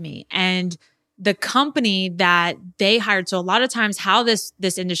working with me. And the company that they hired, so a lot of times how this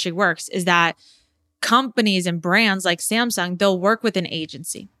industry works is that companies and brands like Samsung, they'll work with an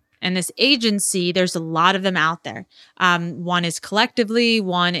agency. And this agency, there's a lot of them out there. One is Collectively,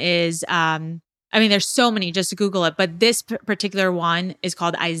 one is, there's so many, just Google it. But this particular one is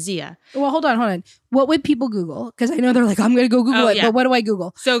called IZEA. Well, hold on. What would people Google? Because I know they're like, I'm going to go Google it, but what do I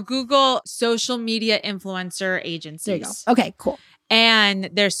Google? So Google social media influencer agencies. There you go. Okay, cool.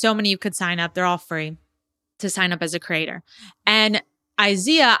 And there's so many you could sign up. They're all free to sign up as a creator. And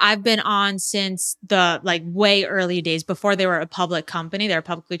IZEA, I've been on since the way early days before they were a public company. They're a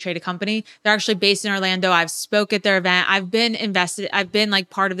publicly traded company. They're actually based in Orlando. I've spoke at their event. I've been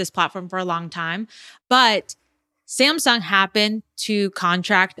part of this platform for a long time. But Samsung happened to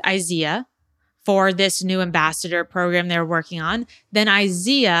contract IZEA for this new ambassador program they're working on. Then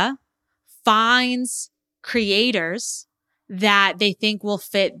IZEA finds creators that they think will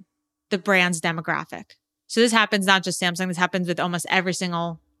fit the brand's demographic. So this happens not just Samsung, this happens with almost every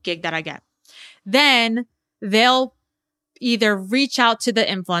single gig that I get. Then they'll either reach out to the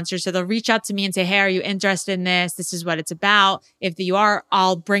influencers. So they'll reach out to me and say, hey, are you interested in this? This is what it's about. If you are,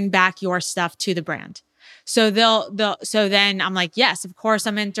 I'll bring back your stuff to the brand. So so then I'm like, yes, of course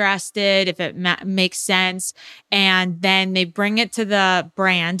I'm interested if it makes sense. And then they bring it to the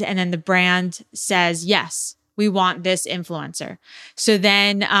brand and then the brand says, yes, we want this influencer. So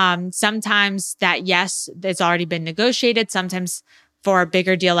then sometimes that yes, it's already been negotiated. Sometimes for a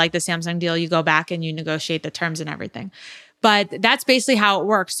bigger deal like the Samsung deal, you go back and you negotiate the terms and everything. But that's basically how it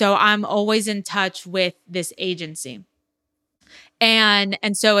works. So I'm always in touch with this agency. And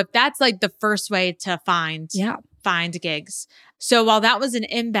so if that's like the first way to find gigs. So while that was an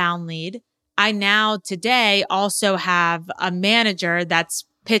inbound lead, I now today also have a manager that's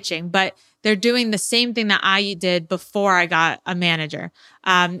pitching, but they're doing the same thing that I did before I got a manager.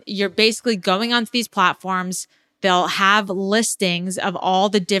 You're basically going onto these platforms, they'll have listings of all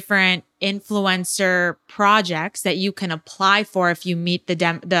the different influencer projects that you can apply for if you meet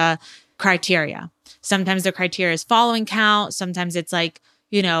the criteria. Sometimes the criteria is following count. Sometimes it's like,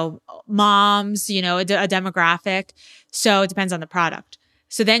 moms, a demographic. So it depends on the product.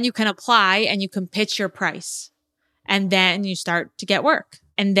 So then you can apply and you can pitch your price, and then you start to get work.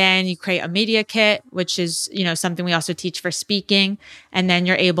 And then you create a media kit, which is, something we also teach for speaking. And then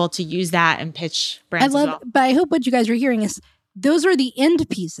you're able to use that and pitch brands as well. But I hope what you guys are hearing is those are the end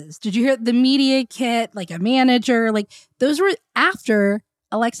pieces. Did you hear the media kit, like a manager, like those were after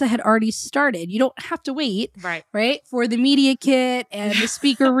Alexa had already started. You don't have to wait, right? For the media kit and the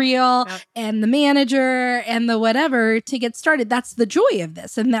speaker reel and the manager and the whatever to get started. That's the joy of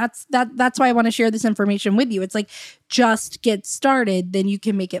this. And that's why I want to share this information with you. It's like, just get started, then you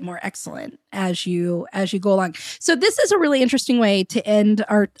can make it more excellent as you go along. So this is a really interesting way to end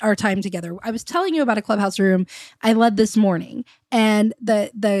our time together. I was telling you about a clubhouse room I led this morning, and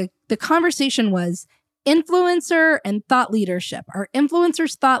the conversation was influencer and thought leadership. Are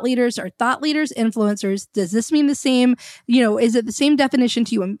influencers thought leaders? Are thought leaders influencers? Does this mean the same? Is it the same definition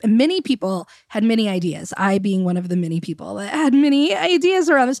to you? And many people had many ideas. I being one of the many people that had many ideas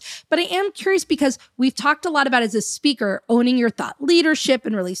around this. But I am curious because we've talked a lot about, as a speaker, owning your thought leadership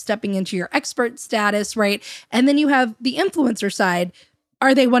and really stepping into your expert status, right? And then you have the influencer side.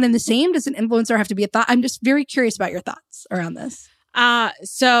 Are they one and the same? Does an influencer have to be a thought? I'm just very curious about your thoughts around this.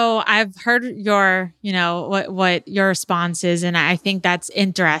 So I've heard your, what your response is. And I think that's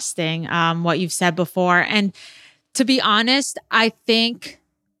interesting, what you've said before. And to be honest, I think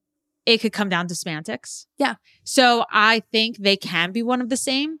it could come down to semantics. Yeah. So I think they can be one of the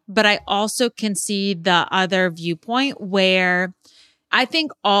same, but I also can see the other viewpoint where I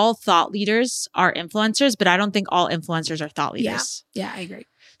think all thought leaders are influencers, but I don't think all influencers are thought leaders. Yeah, I agree.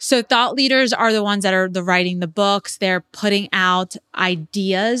 So thought leaders are the ones that are writing the books. They're putting out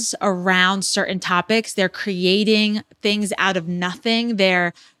ideas around certain topics. They're creating things out of nothing.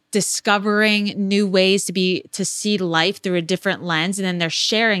 They're discovering new ways to see life through a different lens. And then they're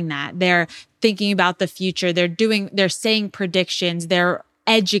sharing that. They're thinking about the future. They're saying predictions. They're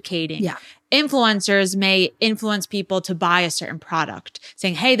educating. Yeah. Influencers may influence people to buy a certain product,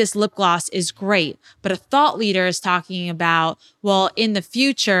 saying, hey, this lip gloss is great. But a thought leader is talking about, well, in the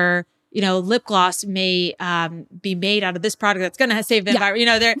future, lip gloss may be made out of this product that's going to save the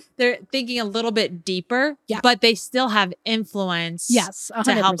environment. They're thinking a little bit deeper, but they still have influence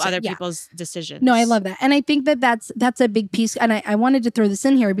to help other people's decisions. No, I love that. And I think that's a big piece. And I wanted to throw this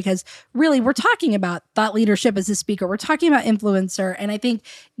in here because really we're talking about thought leadership as a speaker. We're talking about influencer. And I think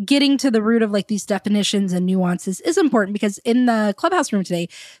getting to the root of like these definitions and nuances is important, because in the clubhouse room today,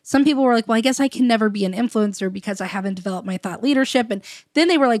 some people were like, well, I guess I can never be an influencer because I haven't developed my thought leadership. And then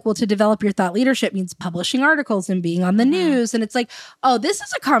they were like, well, to develop your thought leadership means publishing articles and being on the news. And it's like, oh, this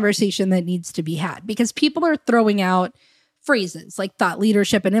is a conversation that needs to be had, because people are throwing out phrases like thought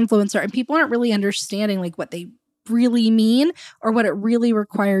leadership and influencer, and people aren't really understanding like what they really mean or what it really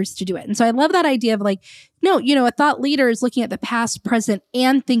requires to do it. And so I love that idea of like, no, a thought leader is looking at the past, present,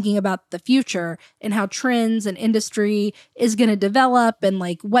 and thinking about the future and how trends and industry is going to develop and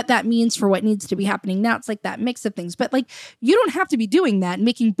like what that means for what needs to be happening now. It's like that mix of things. But like, you don't have to be doing that and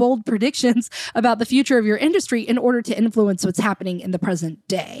making bold predictions about the future of your industry in order to influence what's happening in the present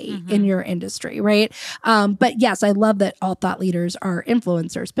day in your industry, right? But yes, I love that all thought leaders are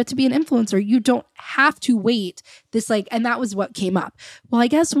influencers. But to be an influencer, you don't have to wait this like, and that was what came up. Well, I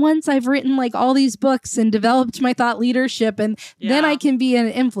guess once I've written like all these books and developed my thought leadership, and then I can be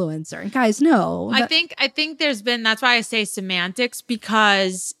an influencer. And guys, no. I think there's been, that's why I say semantics,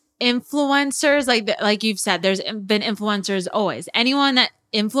 because influencers, like you've said, there's been influencers always. Anyone that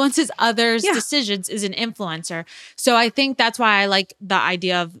influences others' decisions is an influencer. So I think that's why I like the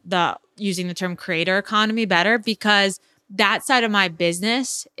idea of using the term creator economy better, because that side of my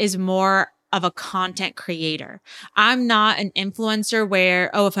business is more of a content creator. I'm not an influencer where,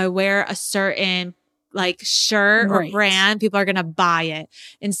 if I wear a certain like shirt or brand, people are going to buy it.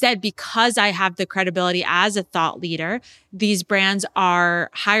 Instead, because I have the credibility as a thought leader, these brands are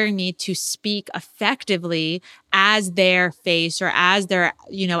hiring me to speak effectively as their face or as their,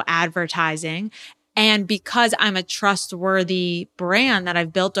 advertising. And because I'm a trustworthy brand that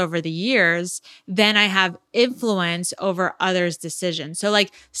I've built over the years, then I have influence over others' decisions. So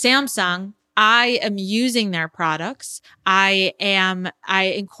like Samsung, I am using their products. I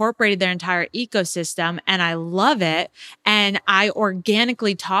incorporated their entire ecosystem and I love it. And I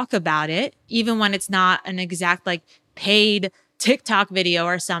organically talk about it, even when it's not an exact like paid TikTok video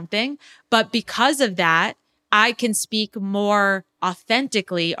or something. But because of that, I can speak more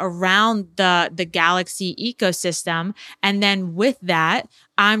authentically around the Galaxy ecosystem. And then with that,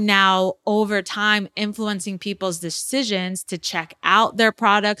 I'm now over time influencing people's decisions to check out their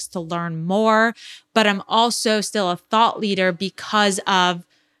products, to learn more. But I'm also still a thought leader because of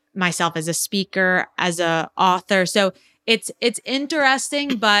myself as a speaker, as a author. So it's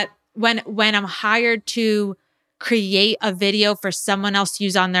interesting, but when I'm hired to create a video for someone else to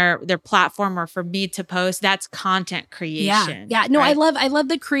use on their platform or for me to post, that's content creation. Yeah. No, right? I love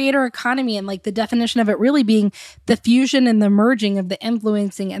the creator economy and like the definition of it really being the fusion and the merging of the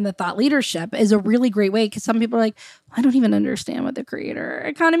influencing and the thought leadership is a really great way. Cause some people are like, well, I don't even understand what the creator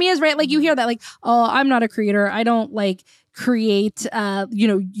economy is, right? Like you hear that like, oh, I'm not a creator. I don't like create I'm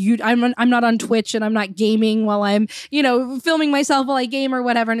not on Twitch and I'm not gaming while I'm filming myself while I game or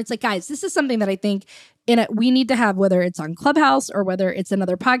whatever. And it's like, guys, this is something that I think we need to have, whether it's on Clubhouse or whether it's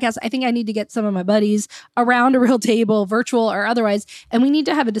another podcast. I think I need to get some of my buddies around a real table, virtual or otherwise, and we need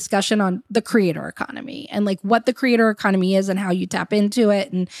to have a discussion on the creator economy and like what the creator economy is and how you tap into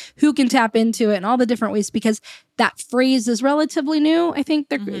it and who can tap into it and all the different ways, because that phrase is relatively new. I think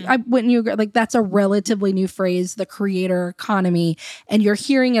wouldn't you agree? Like that's a relatively new phrase, the creator economy, and you're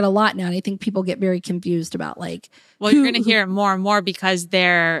hearing it a lot now. And I think people get very confused about like, well, you're going to hear it more and more because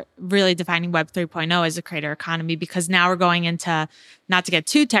they're really defining Web 3.0 as a creator economy, because now we're going into, not to get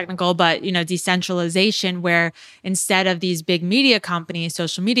too technical, but, decentralization, where instead of these big media companies,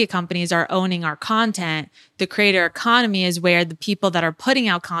 social media companies are owning our content, the creator economy is where the people that are putting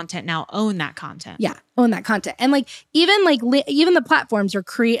out content now own that content. Yeah, own that content. And even the platforms are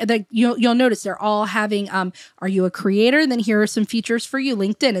you'll notice they're all having, are you a creator? Then here are some features for you.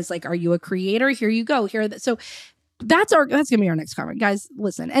 LinkedIn is like, are you a creator? Here you go. So that's gonna be our next comment, guys.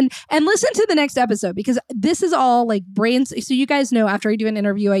 Listen and listen to the next episode, because this is all like brains. So you guys know, after I do an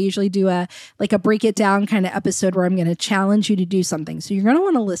interview, I usually do a break it down kind of episode where I'm going to challenge you to do something. So you're going to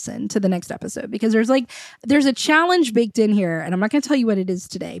want to listen to the next episode, because there's a challenge baked in here, and I'm not going to tell you what it is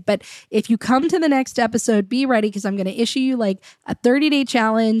today. But if you come to the next episode, be ready, because I'm going to issue you like a 30-day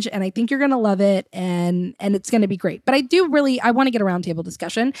challenge, and I think you're going to love it, and it's going to be great. But I want to get a roundtable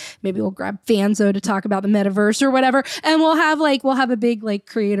discussion. Maybe we'll grab Fanzo to talk about the metaverse or whatever. And we'll have a big like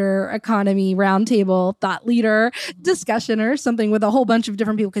creator economy roundtable thought leader discussion or something with a whole bunch of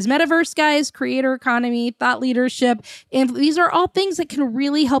different people, because metaverse, guys, creator economy, thought leadership, and these are all things that can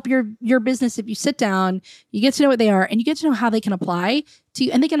really help your business if you sit down, you get to know what they are, and you get to know how they can apply to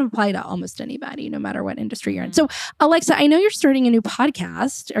you, and they can apply to almost anybody, no matter what industry you're in. So, Alexa, I know you're starting a new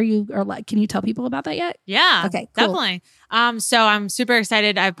podcast. Can you tell people about that yet? Yeah, okay, cool. Definitely. So I'm super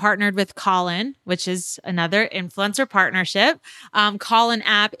excited. I've partnered with Carlin, which is another influencer partnership. Carlin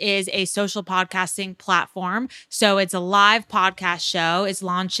app is a social podcasting platform. So it's a live podcast show. It's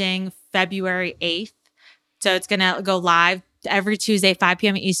launching February 8th. So it's going to go live every Tuesday, 5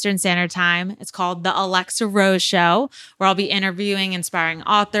 p.m. Eastern Standard Time. It's called The Alexa Rose Show, where I'll be interviewing inspiring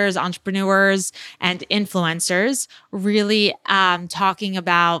authors, entrepreneurs, and influencers, really talking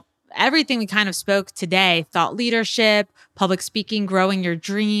about everything we kind of spoke today: thought leadership, public speaking, growing your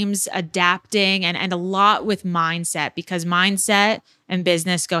dreams, adapting, and a lot with mindset, because mindset and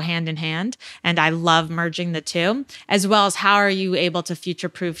business go hand in hand. And I love merging the two, as well as how are you able to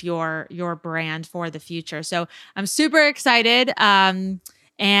future-proof your brand for the future. So I'm super excited.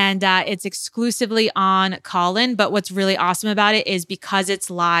 And it's exclusively on Carlin. But what's really awesome about it is because it's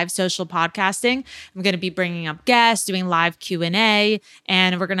live social podcasting, I'm going to be bringing up guests, doing live Q&A,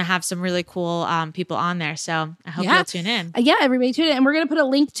 and we're going to have some really cool people on there. So I hope you'll tune in. Yeah, everybody tune in. And we're going to put a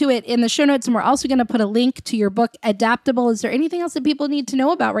link to it in the show notes. And we're also going to put a link to your book, Adaptable. Is there anything else that people need to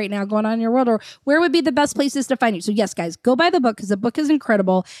know about right now going on in your world? Or where would be the best places to find you? So yes, guys, go buy the book, because the book is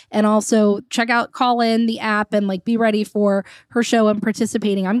incredible. And also check out Carlin, the app, and be ready for her show and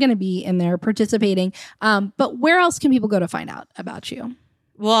participate. I'm going to be in there participating. But where else can people go to find out about you?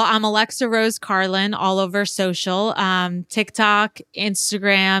 Well, I'm Alexa Rose Carlin all over social. TikTok,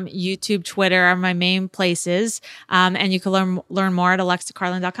 Instagram, YouTube, Twitter are my main places. And you can learn more at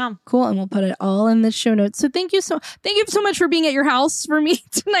alexacarlin.com. Cool. And we'll put it all in the show notes. So thank you so much for being at your house for me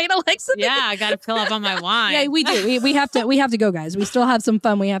tonight, Alexa. Yeah, I got to fill up on my wine. Yeah, we do. We have to go, guys. We still have some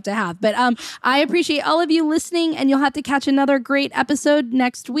fun we have to have. But I appreciate all of you listening, and you'll have to catch another great episode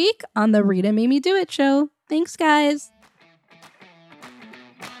next week on the Rita Made Me Do It show. Thanks, guys.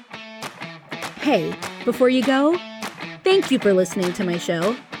 Hey, before you go, thank you for listening to my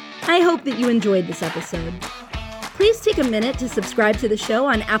show. I hope that you enjoyed this episode. Please take a minute to subscribe to the show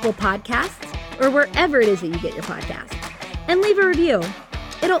on Apple Podcasts or wherever it is that you get your podcasts, and leave a review.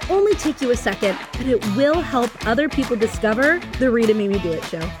 It'll only take you a second, but it will help other people discover the Rita Made Me Do It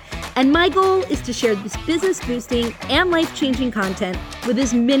show. And my goal is to share this business-boosting and life-changing content with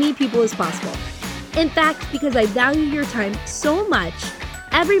as many people as possible. In fact, because I value your time so much,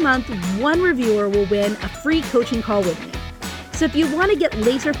 every month, one reviewer will win a free coaching call with me. So if you want to get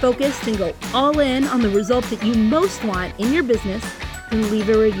laser focused and go all in on the result that you most want in your business, then leave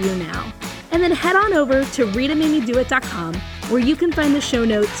a review now. And then head on over to RitaMadeMeDoIt.com where you can find the show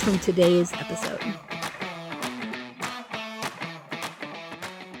notes from today's episode.